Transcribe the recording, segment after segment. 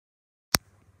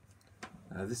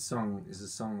This song is a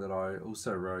song that I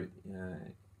also wrote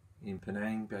in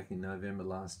Penang back in November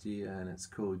last year, and it's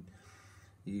called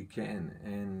You Can,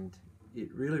 and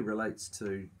it really relates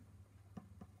to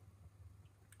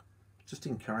just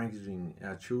encouraging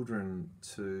our children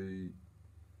to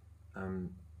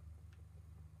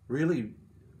really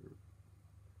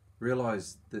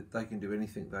realize that they can do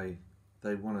anything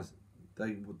they want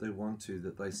to,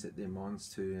 that they set their minds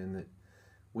to, and that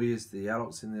we as the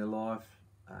adults in their life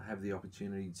have the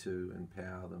opportunity to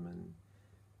empower them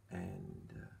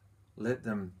and let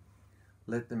them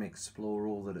explore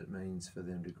all that it means for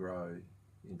them to grow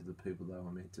into the people they were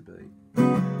meant to be.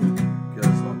 It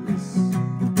goes like this.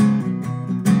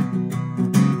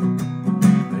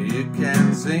 You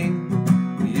can sing,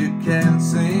 you can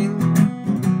sing,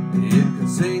 you can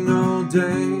sing all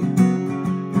day.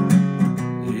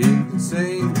 You can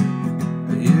sing,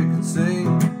 you can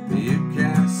sing, you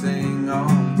can sing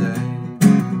all day.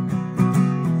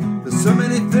 There's so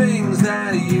many things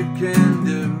that you can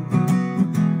do.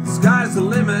 The sky's the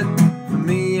limit for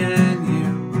me and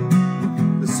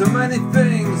you. There's so many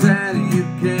things that you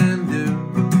can do.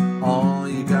 All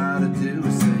you gotta do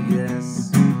is say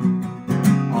yes.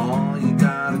 All you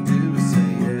gotta do is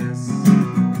say yes.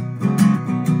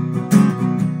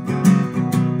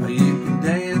 You can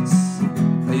dance,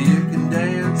 you can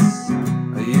dance,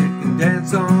 you can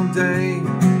dance all day.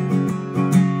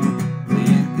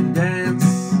 You can dance,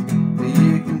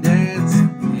 you can dance,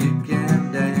 you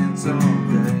can dance all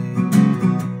day.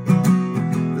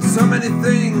 There's so many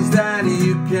things that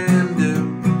you can do.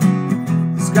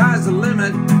 The sky's the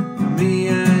limit for me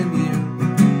and you.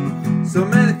 So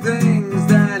many things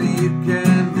that you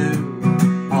can do.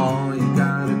 All you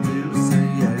gotta do is say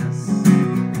yes.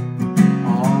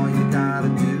 All you gotta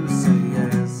do is say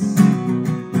yes.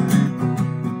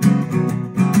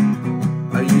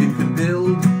 You can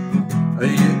build,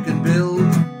 you can build,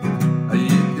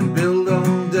 you can build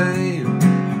all day. You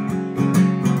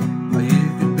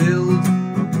can build,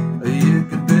 you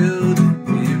can build,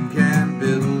 you can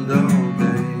build all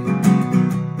day.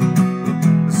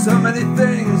 There's so many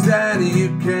things that you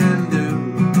can do.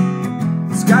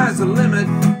 The sky's the limit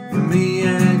for me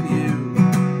and you.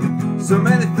 So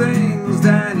many things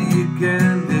that you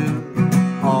can do.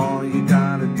 All you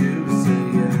gotta do is say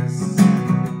yes.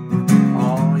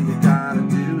 All you gotta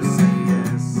do is say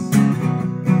yes.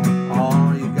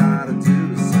 All you gotta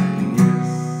do is say yes.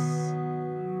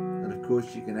 And of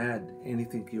course you can add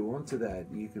anything you want to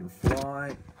that. You can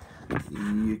fly,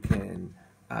 you can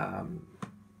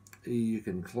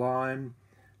climb,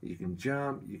 you can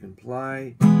jump, you can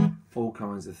play, all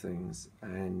kinds of things.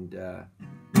 And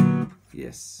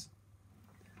yes.